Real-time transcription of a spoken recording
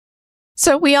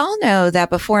So we all know that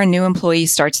before a new employee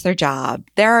starts their job,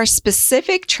 there are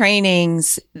specific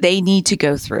trainings they need to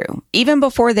go through. Even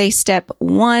before they step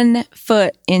one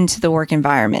foot into the work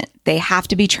environment, they have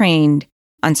to be trained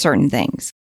on certain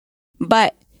things.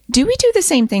 But do we do the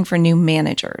same thing for new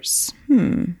managers?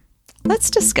 Let's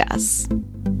discuss.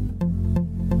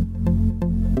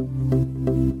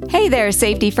 Hey there,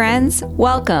 safety friends.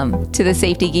 Welcome to the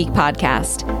Safety Geek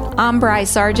Podcast. I'm Bri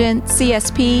Sargent,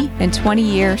 CSP and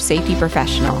 20-year safety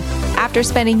professional. After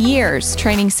spending years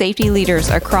training safety leaders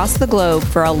across the globe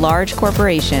for a large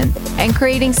corporation and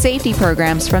creating safety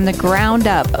programs from the ground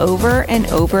up over and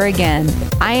over again,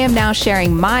 I am now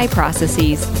sharing my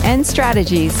processes and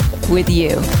strategies with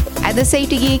you. At The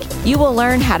Safety Geek, you will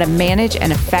learn how to manage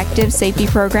an effective safety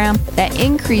program that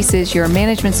increases your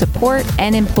management support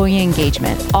and employee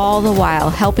engagement, all the while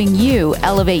helping you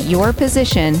elevate your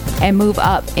position and move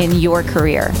up in your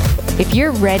career. If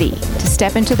you're ready to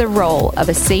step into the role of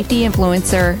a safety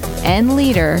influencer and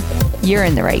leader, you're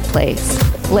in the right place.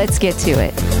 Let's get to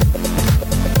it.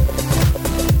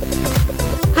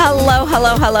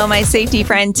 Hello, my safety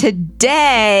friend.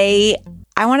 Today,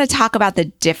 I want to talk about the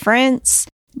difference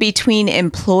between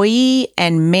employee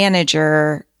and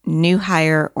manager new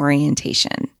hire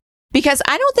orientation. Because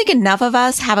I don't think enough of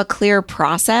us have a clear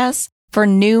process for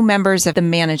new members of the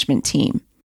management team,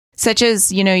 such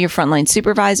as, your frontline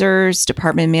supervisors,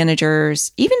 department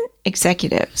managers, even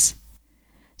executives.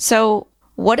 So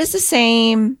what is the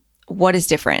same? What is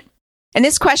different? And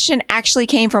this question actually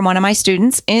came from one of my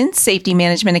students in Safety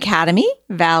Management Academy.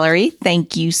 Valerie,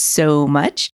 thank you so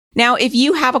much. Now, if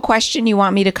you have a question you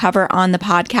want me to cover on the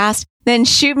podcast, then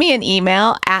shoot me an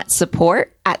email at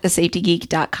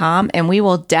support@thesafetygeek.com and we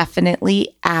will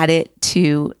definitely add it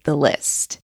to the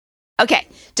list. Okay,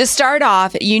 to start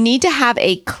off, you need to have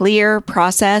a clear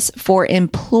process for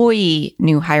employee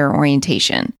new hire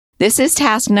orientation. This is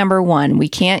task number one. We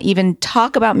can't even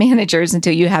talk about managers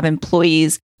until you have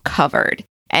employees covered.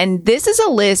 And this is a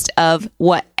list of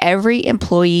what every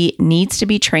employee needs to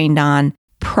be trained on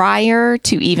prior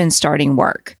to even starting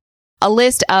work. A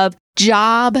list of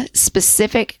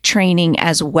job-specific training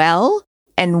as well,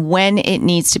 and when it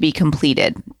needs to be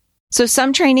completed. So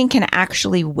some training can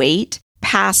actually wait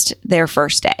past their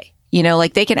first day.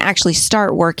 Like they can actually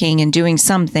start working and doing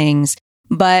some things,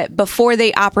 but before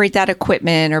they operate that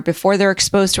equipment or before they're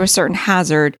exposed to a certain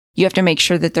hazard, you have to make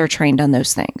sure that they're trained on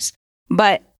those things.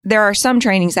 But there are some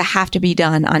trainings that have to be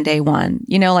done on day one,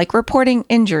 like reporting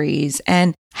injuries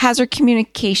and hazard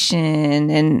communication.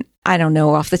 And I don't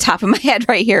know off the top of my head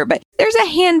right here, but there's a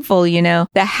handful,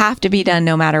 that have to be done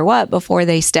no matter what before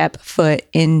they step foot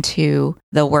into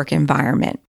the work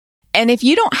environment. And if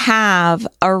you don't have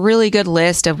a really good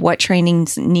list of what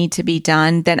trainings need to be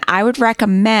done, then I would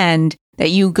recommend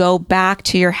that you go back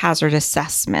to your hazard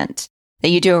assessment, that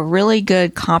you do a really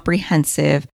good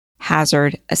comprehensive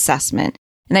hazard assessment.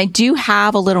 And I do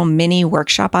have a little mini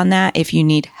workshop on that if you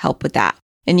need help with that.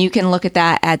 And you can look at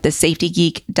that at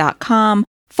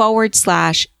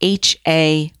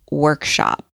thesafetygeek.com/HA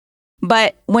workshop.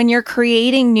 But when you're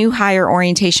creating new hire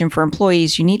orientation for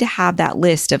employees, you need to have that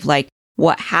list of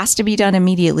what has to be done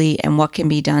immediately and what can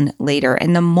be done later.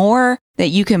 And the more that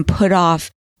you can put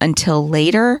off until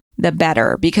later, the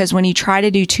better. Because when you try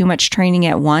to do too much training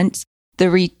at once,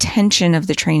 the retention of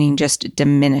the training just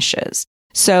diminishes.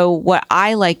 So what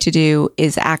I like to do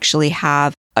is actually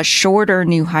have a shorter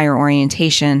new hire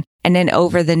orientation. And then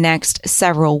over the next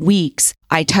several weeks,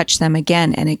 I touch them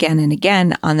again and again and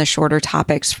again on the shorter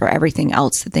topics for everything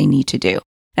else that they need to do.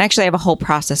 And actually, I have a whole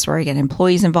process where I get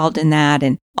employees involved in that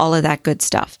and all of that good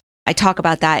stuff. I talk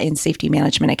about that in Safety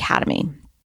Management Academy.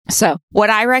 So what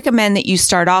I recommend that you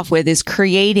start off with is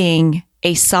creating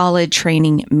a solid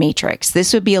training matrix.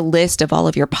 This would be a list of all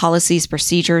of your policies,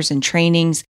 procedures, and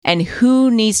trainings, and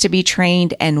who needs to be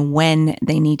trained and when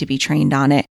they need to be trained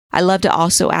on it. I love to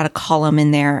also add a column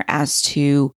in there as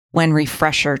to when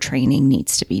refresher training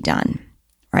needs to be done,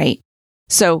 right?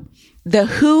 So the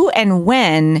who and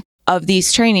when of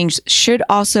these trainings should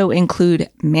also include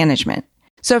management.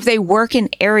 So if they work in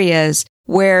areas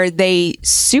where they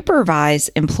supervise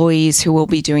employees who will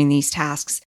be doing these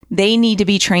tasks, they need to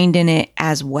be trained in it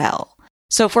as well.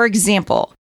 So for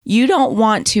example, you don't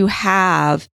want to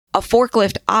have a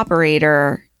forklift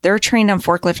operator, they're trained on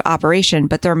forklift operation,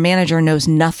 but their manager knows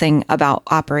nothing about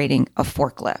operating a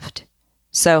forklift.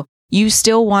 So you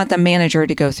still want the manager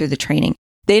to go through the training.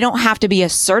 They don't have to be a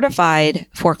certified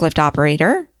forklift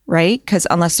operator, right? Because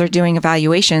unless they're doing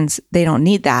evaluations, they don't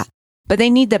need that. But they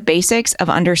need the basics of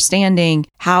understanding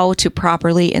how to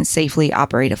properly and safely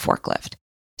operate a forklift.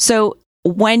 So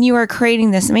when you are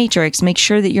creating this matrix, make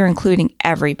sure that you're including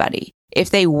everybody. If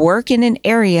they work in an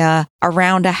area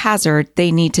around a hazard,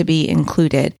 they need to be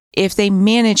included. If they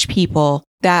manage people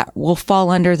that will fall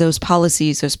under those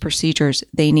policies, those procedures,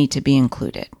 they need to be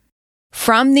included.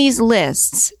 From these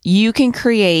lists, you can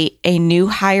create a new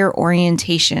hire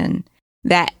orientation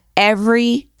that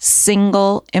every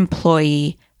single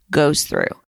employee goes through.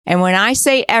 And when I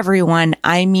say everyone,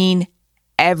 I mean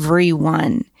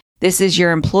everyone. This is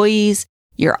your employees,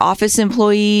 your office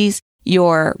employees,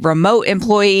 your remote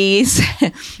employees,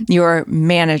 your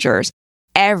managers.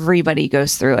 Everybody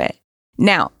goes through it.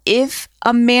 Now, if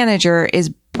a manager is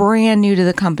brand new to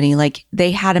the company, like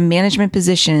they had a management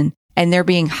position and they're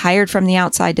being hired from the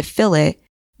outside to fill it,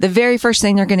 the very first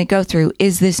thing they're going to go through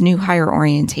is this new hire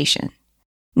orientation.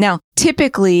 Now,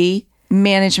 typically,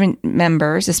 management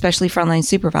members, especially frontline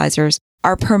supervisors,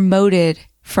 are promoted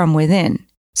from within.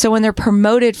 So when they're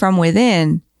promoted from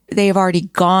within, they've already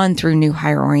gone through new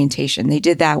hire orientation. They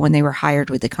did that when they were hired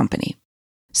with the company.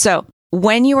 So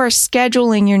when you are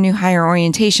scheduling your new hire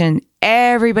orientation,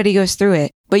 everybody goes through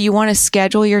it, but you want to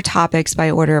schedule your topics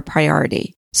by order of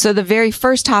priority. So the very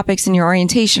first topics in your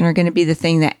orientation are going to be the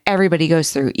thing that everybody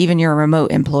goes through, even your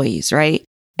remote employees, right?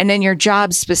 And then your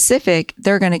job specific,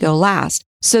 they're going to go last.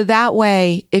 So that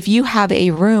way, if you have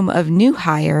a room of new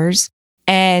hires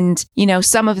and,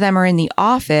 some of them are in the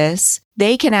office,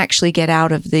 they can actually get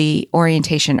out of the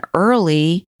orientation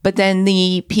early. But then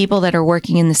the people that are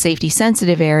working in the safety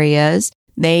sensitive areas,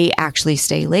 they actually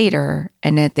stay later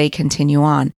and that they continue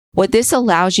on. What this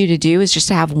allows you to do is just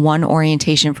to have one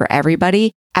orientation for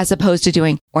everybody, as opposed to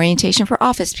doing orientation for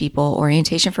office people,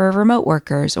 orientation for remote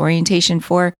workers, orientation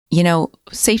for,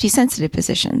 safety sensitive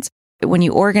positions. When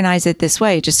you organize it this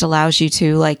way, it just allows you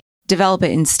to develop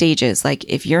it in stages. Like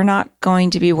if you're not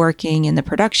going to be working in the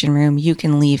production room, you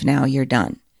can leave now, you're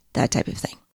done, that type of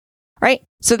thing. Right?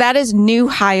 So that is new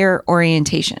hire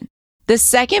orientation. The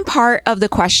second part of the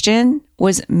question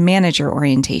was manager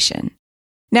orientation.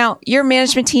 Now, your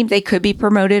management team, they could be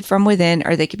promoted from within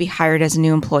or they could be hired as a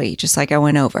new employee, just like I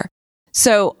went over.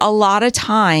 So a lot of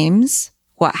times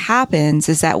what happens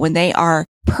is that when they are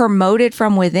promoted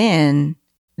from within,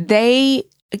 they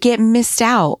get missed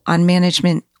out on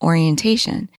management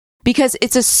orientation because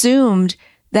it's assumed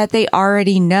that they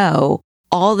already know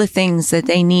all the things that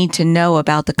they need to know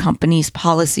about the company's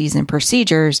policies and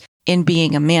procedures in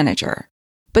being a manager.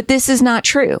 But this is not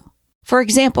true. For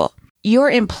example, your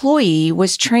employee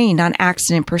was trained on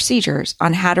accident procedures,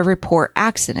 on how to report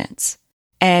accidents,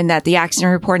 and that the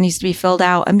accident report needs to be filled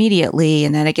out immediately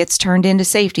and then it gets turned into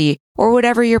safety or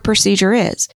whatever your procedure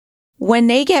is. When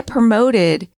they get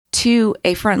promoted to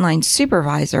a frontline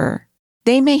supervisor,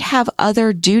 they may have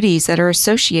other duties that are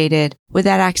associated with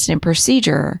that accident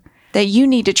procedure that you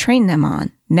need to train them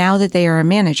on now that they are a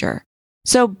manager.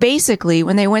 So basically,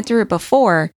 when they went through it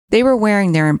before, they were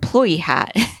wearing their employee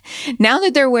hat. Now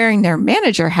that they're wearing their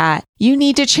manager hat, you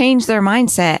need to change their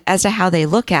mindset as to how they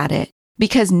look at it,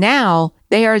 because now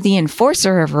they are the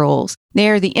enforcer of rules. They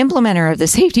are the implementer of the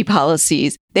safety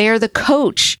policies. They are the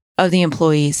coach of the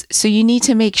employees. So you need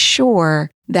to make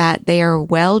sure that they are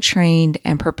well trained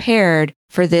and prepared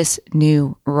for this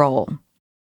new role.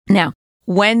 Now,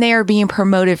 when they are being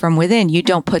promoted from within, you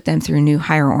don't put them through new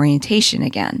hire orientation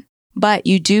again, but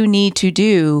you do need to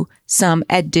do some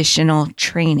additional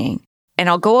training. And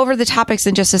I'll go over the topics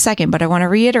in just a second, but I want to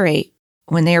reiterate,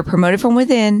 when they are promoted from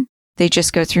within, they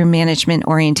just go through management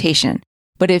orientation.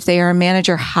 But if they are a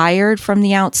manager hired from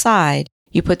the outside,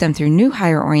 you put them through new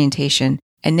hire orientation,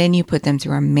 and then you put them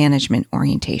through a management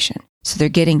orientation. So they're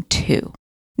getting two.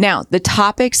 Now, the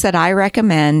topics that I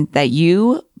recommend that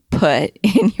you put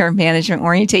in your management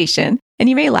orientation, and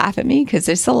you may laugh at me because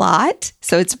it's a lot.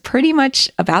 So it's pretty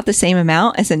much about the same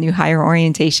amount as a new hire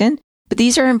orientation, but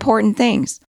these are important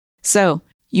things. So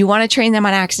you want to train them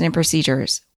on accident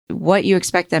procedures, what you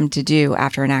expect them to do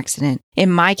after an accident.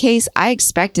 In my case, I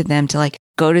expected them to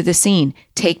go to the scene,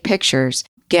 take pictures,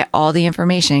 get all the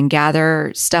information,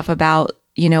 gather stuff about,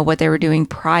 what they were doing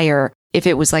prior. If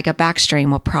it was like a back strain,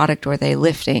 what product were they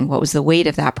lifting? What was the weight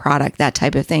of that product? That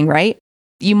type of thing, right?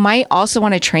 You might also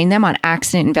want to train them on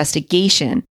accident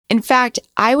investigation. In fact,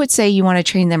 I would say you want to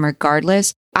train them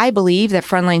regardless. I believe that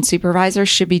frontline supervisors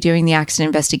should be doing the accident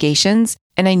investigations.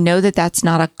 And I know that that's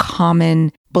not a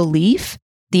common belief.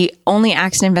 The only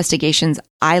accident investigations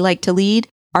I like to lead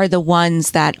are the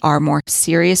ones that are more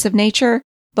serious of nature.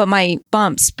 But my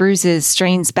bumps, bruises,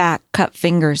 strains back, cut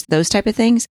fingers, those type of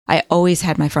things, I always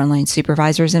had my frontline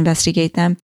supervisors investigate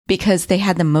them because they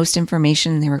had the most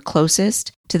information and they were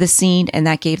closest to the scene, and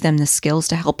that gave them the skills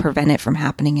to help prevent it from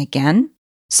happening again.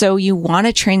 So you want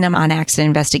to train them on accident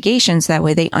investigations. That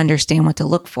way they understand what to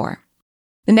look for.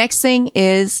 The next thing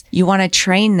is you want to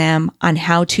train them on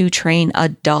how to train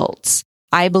adults.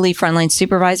 I believe frontline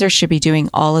supervisors should be doing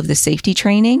all of the safety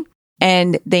training,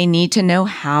 and they need to know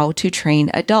how to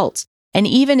train adults. And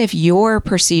even if your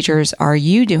procedures are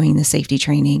you doing the safety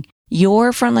training,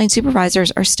 your frontline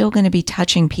supervisors are still going to be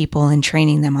touching people and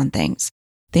training them on things.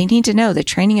 They need to know that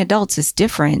training adults is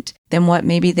different than what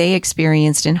maybe they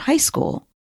experienced in high school.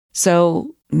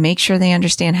 So make sure they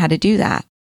understand how to do that.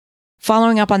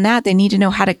 Following up on that, they need to know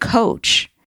how to coach.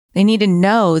 They need to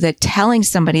know that telling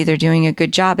somebody they're doing a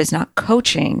good job is not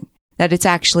coaching, that it's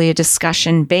actually a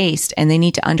discussion based, and they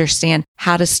need to understand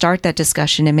how to start that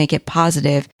discussion and make it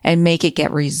positive and make it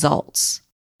get results.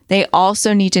 They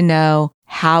also need to know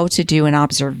how to do an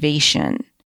observation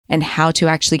and how to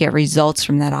actually get results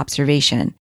from that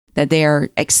observation, that they are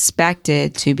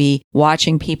expected to be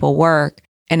watching people work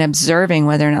and observing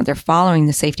whether or not they're following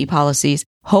the safety policies.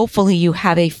 Hopefully you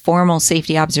have a formal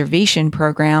safety observation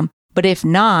program, but if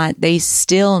not, they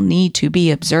still need to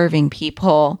be observing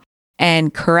people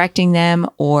and correcting them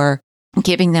or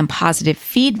giving them positive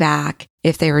feedback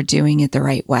if they were doing it the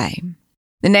right way.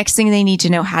 The next thing they need to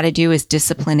know how to do is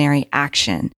disciplinary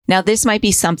action. Now, this might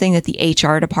be something that the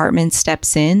HR department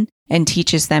steps in and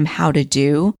teaches them how to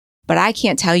do, but I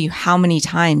can't tell you how many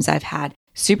times I've had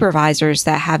supervisors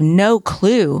that have no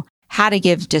clue how to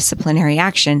give disciplinary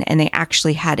action, and they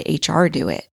actually had HR do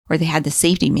it, or they had the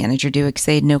safety manager do it because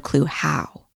they had no clue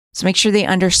how. So make sure they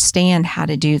understand how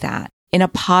to do that in a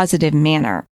positive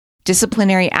manner.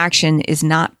 Disciplinary action is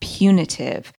not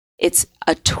punitive. It's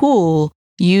a tool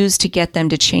used to get them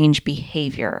to change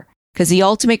behavior, because the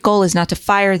ultimate goal is not to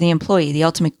fire the employee. The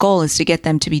ultimate goal is to get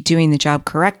them to be doing the job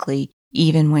correctly,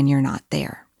 even when you're not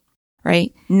there,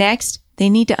 right? Next, they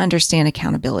need to understand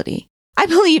accountability. I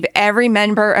believe every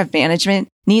member of management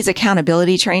needs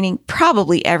accountability training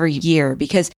probably every year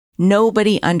because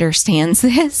nobody understands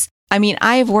this. I mean,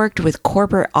 I've worked with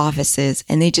corporate offices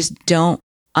and they just don't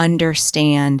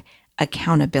understand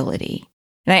accountability.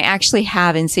 And I actually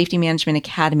have in Safety Management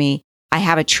Academy, I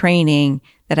have a training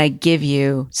that I give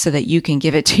you so that you can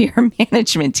give it to your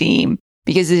management team,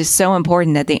 because it is so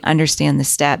important that they understand the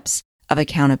steps of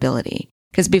accountability.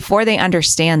 Because before they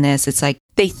understand this, it's like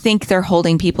they think they're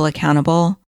holding people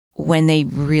accountable when they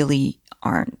really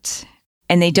aren't.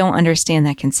 And they don't understand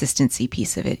that consistency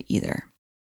piece of it either.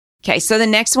 Okay, so the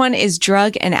next one is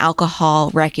drug and alcohol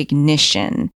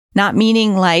recognition. Not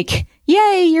meaning like,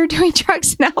 yay, you're doing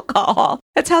drugs and alcohol.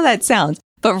 That's how that sounds.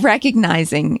 But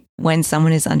recognizing when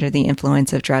someone is under the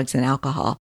influence of drugs and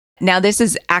alcohol. Now, this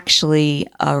is actually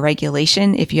a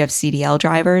regulation if you have CDL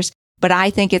drivers, but I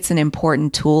think it's an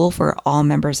important tool for all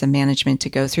members of management to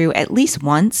go through at least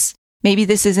once. Maybe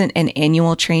this isn't an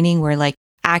annual training where like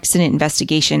accident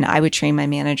investigation, I would train my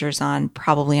managers on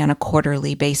probably on a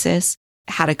quarterly basis.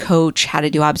 How to coach, how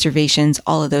to do observations,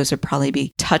 all of those would probably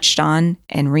be touched on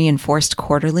and reinforced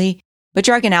quarterly. But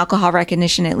drug and alcohol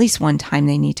recognition, at least one time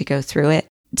they need to go through it.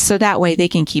 So that way they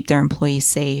can keep their employees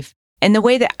safe. And the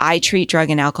way that I treat drug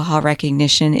and alcohol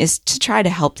recognition is to try to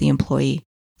help the employee.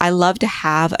 I love to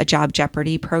have a job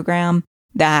jeopardy program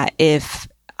that if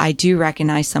I do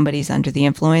recognize somebody's under the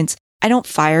influence, I don't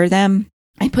fire them.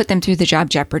 I put them through the job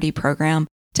jeopardy program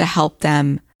to help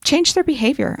them change their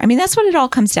behavior. I mean, that's what it all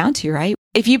comes down to, right?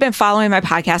 If you've been following my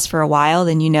podcast for a while,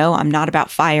 then you know I'm not about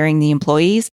firing the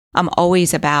employees. I'm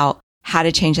always about how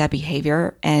to change that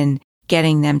behavior and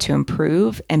getting them to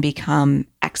improve and become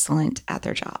excellent at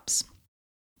their jobs.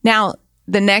 Now,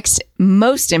 the next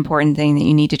most important thing that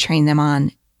you need to train them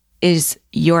on is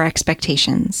your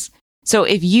expectations. So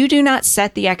if you do not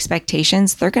set the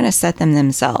expectations, they're going to set them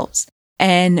themselves.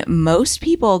 And most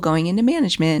people going into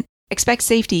management expect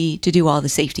safety to do all the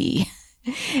safety.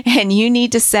 And you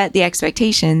need to set the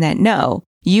expectation that no,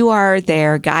 you are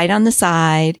their guide on the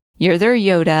side. You're their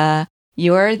Yoda.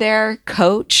 You're their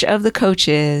coach of the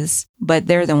coaches, but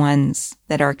they're the ones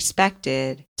that are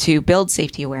expected to build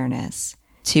safety awareness,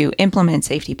 to implement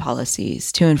safety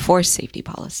policies, to enforce safety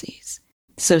policies.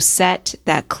 So set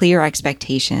that clear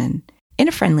expectation in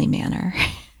a friendly manner.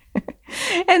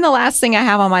 And the last thing I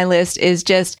have on my list is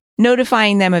just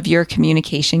notifying them of your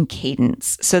communication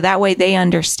cadence. So that way they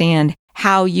understand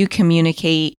how you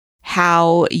communicate,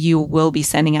 how you will be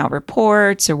sending out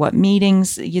reports or what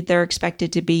meetings they're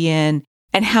expected to be in,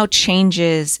 and how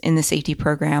changes in the safety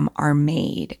program are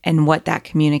made and what that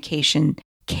communication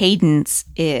cadence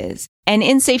is. And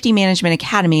in Safety Management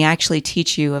Academy, I actually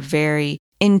teach you a very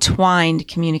entwined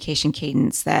communication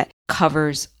cadence that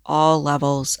covers all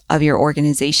levels of your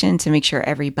organization to make sure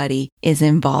everybody is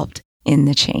involved in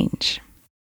the change.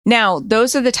 Now,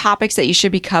 those are the topics that you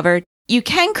should be covered. you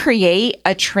can create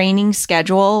a training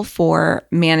schedule for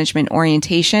management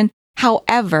orientation.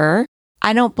 However,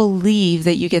 I don't believe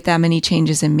that you get that many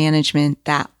changes in management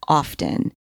that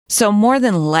often. So more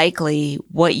than likely,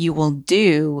 what you will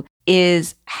do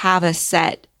is have a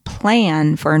set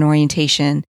plan for an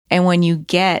orientation. And when you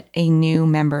get a new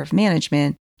member of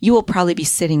management, you will probably be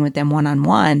sitting with them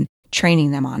one-on-one,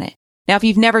 training them on it. Now, if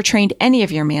you've never trained any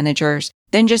of your managers,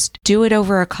 then just do it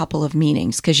over a couple of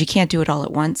meetings, because you can't do it all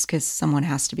at once because someone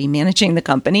has to be managing the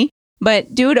company.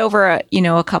 But do it over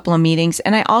a couple of meetings.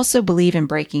 And I also believe in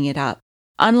breaking it up.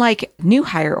 Unlike new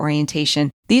hire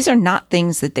orientation, these are not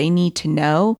things that they need to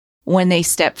know when they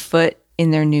step foot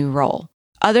in their new role.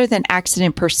 Other than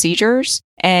accident procedures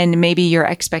and maybe your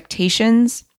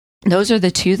expectations, those are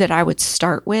the two that I would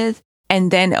start with.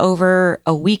 And then over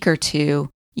a week or two,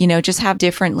 just have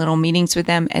different little meetings with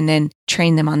them and then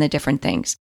train them on the different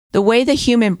things. The way the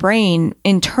human brain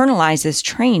internalizes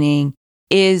training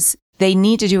is they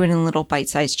need to do it in little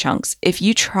bite-sized chunks. If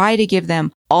you try to give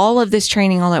them all of this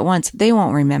training all at once, they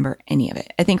won't remember any of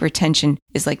it. I think retention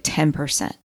is like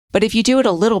 10%. But if you do it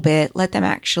a little bit, let them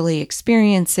actually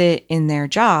experience it in their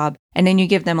job, and then you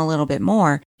give them a little bit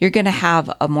more, you're going to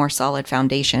have a more solid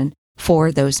foundation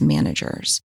for those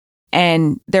managers.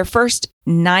 And their first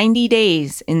 90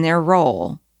 days in their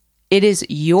role, it is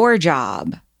your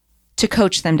job to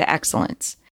coach them to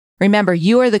excellence. Remember,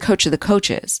 you are the coach of the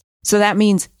coaches. So that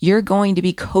means you're going to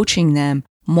be coaching them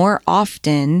more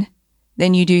often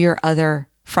than you do your other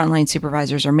frontline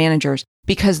supervisors or managers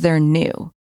because they're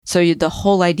new. So the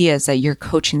whole idea is that you're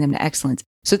coaching them to excellence.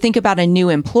 So think about a new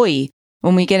employee.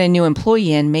 When we get a new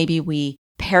employee in, maybe we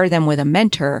pair them with a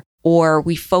mentor, or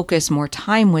we focus more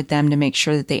time with them to make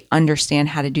sure that they understand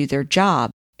how to do their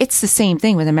job. It's the same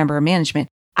thing with a member of management.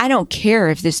 I don't care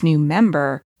if this new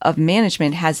member of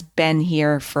management has been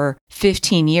here for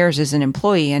 15 years as an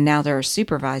employee and now they're a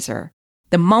supervisor.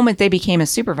 The moment they became a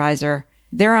supervisor,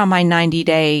 they're on my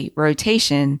 90-day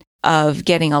rotation of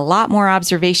getting a lot more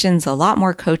observations, a lot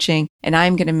more coaching, and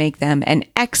I'm going to make them an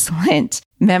excellent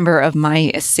member of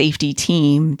my safety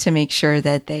team to make sure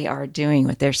that they are doing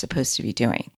what they're supposed to be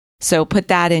doing. So put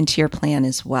that into your plan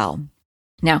as well.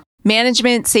 Now,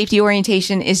 management safety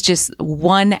orientation is just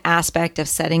one aspect of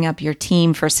setting up your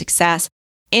team for success.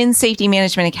 In Safety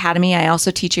Management Academy, I also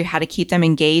teach you how to keep them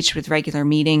engaged with regular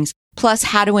meetings, plus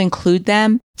how to include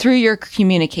them through your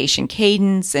communication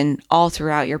cadence and all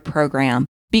throughout your program.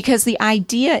 Because the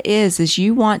idea is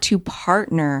you want to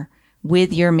partner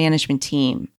with your management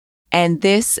team. And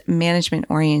this management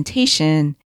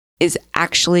orientation is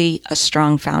actually a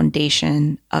strong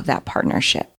foundation of that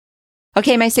partnership.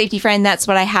 Okay, my safety friend, that's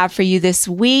what I have for you this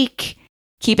week.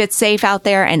 Keep it safe out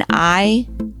there, and I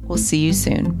will see you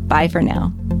soon. Bye for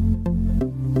now.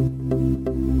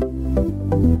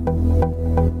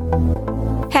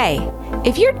 Hey,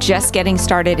 if you're just getting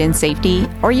started in safety,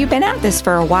 or you've been at this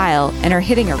for a while and are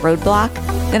hitting a roadblock,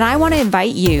 then I want to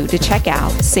invite you to check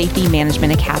out Safety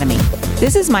Management Academy.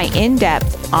 This is my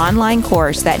in-depth online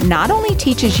course that not only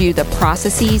teaches you the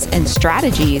processes and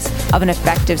strategies of an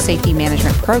effective safety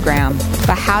management program,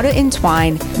 but how to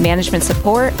entwine management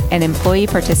support and employee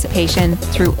participation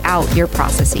throughout your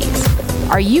processes.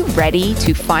 Are you ready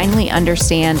to finally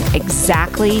understand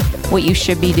exactly what you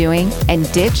should be doing and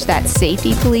ditch that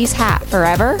safety police hat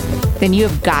forever? Then you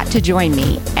have got to join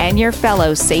me and your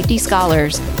fellow safety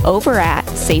scholars over at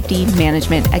Safety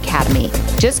Management Academy.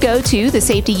 Just go to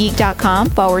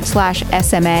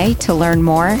thesafetygeek.com/SMA to learn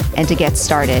more and to get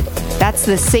started. That's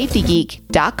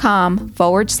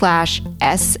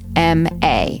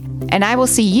thesafetygeek.com/SMA. And I will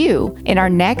see you in our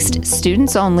next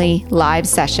students only live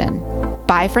session.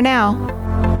 Bye for now.